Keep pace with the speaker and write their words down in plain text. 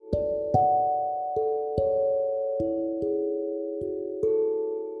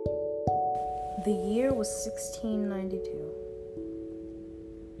The year was 1692.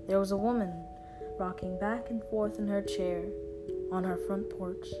 There was a woman rocking back and forth in her chair on her front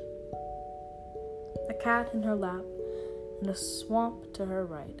porch, a cat in her lap, and a swamp to her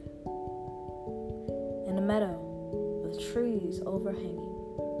right, in a meadow with trees overhanging.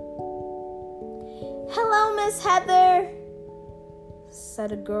 "Hello, Miss Heather,"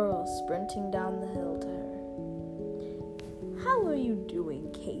 said a girl sprinting down the hill to her. "How are you doing,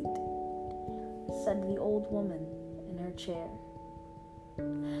 Kate?" said the old woman in her chair.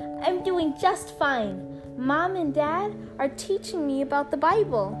 "I'm doing just fine. Mom and Dad are teaching me about the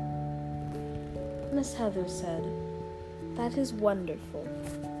Bible." Miss Heather said, "That is wonderful.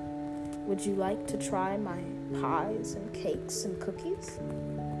 Would you like to try my pies and cakes and cookies?"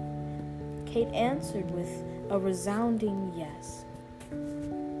 Kate answered with a resounding yes.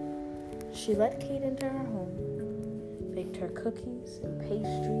 She let Kate into her home, baked her cookies and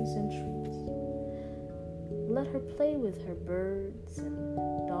pastries and treats, let her play with her birds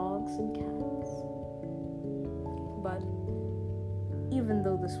and dogs and cats. But even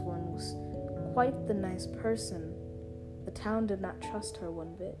though this one was quite the nice person, the town did not trust her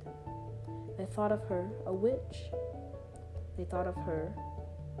one bit. They thought of her a witch. They thought of her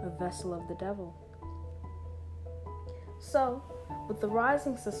a vessel of the devil. So, with the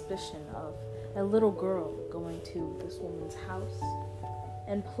rising suspicion of a little girl going to this woman's house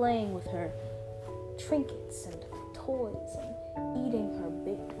and playing with her trinkets and toys and eating her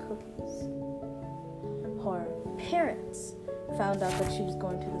baked cookies, her parents found out that she was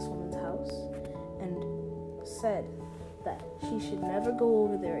going to this woman's house and said that she should never go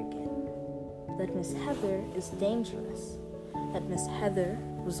over there again, that Miss Heather is dangerous, that Miss Heather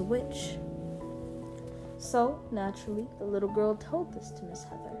was a witch. So, naturally, the little girl told this to Miss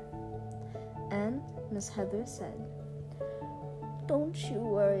Heather. And Miss Heather said, "Don't you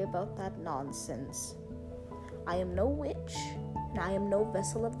worry about that nonsense. I am no witch, and I am no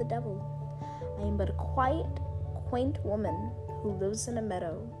vessel of the devil. I am but a quiet, quaint woman who lives in a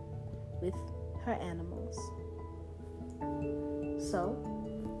meadow with her animals." So,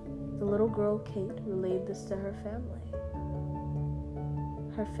 the little girl Kate relayed this to her family.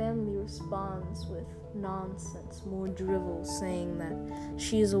 Her family responds with nonsense, more drivel, saying that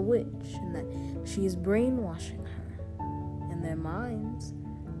she is a witch and that she is brainwashing her. In their minds,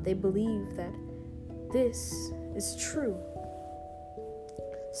 they believe that this is true.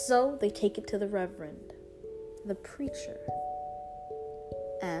 So they take it to the reverend, the preacher,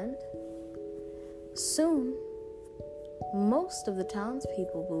 and soon most of the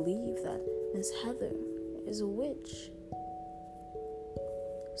townspeople believe that Miss Heather is a witch.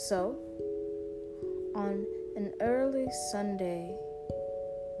 So, on an early Sunday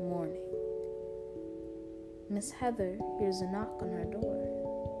morning, Miss Heather hears a knock on her door.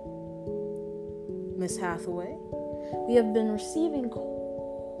 "Miss Hathaway, we have been receiving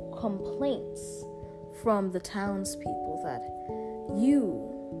complaints from the townspeople that you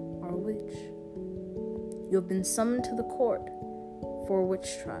are a witch. You have been summoned to the court for a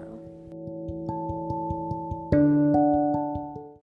witch trial.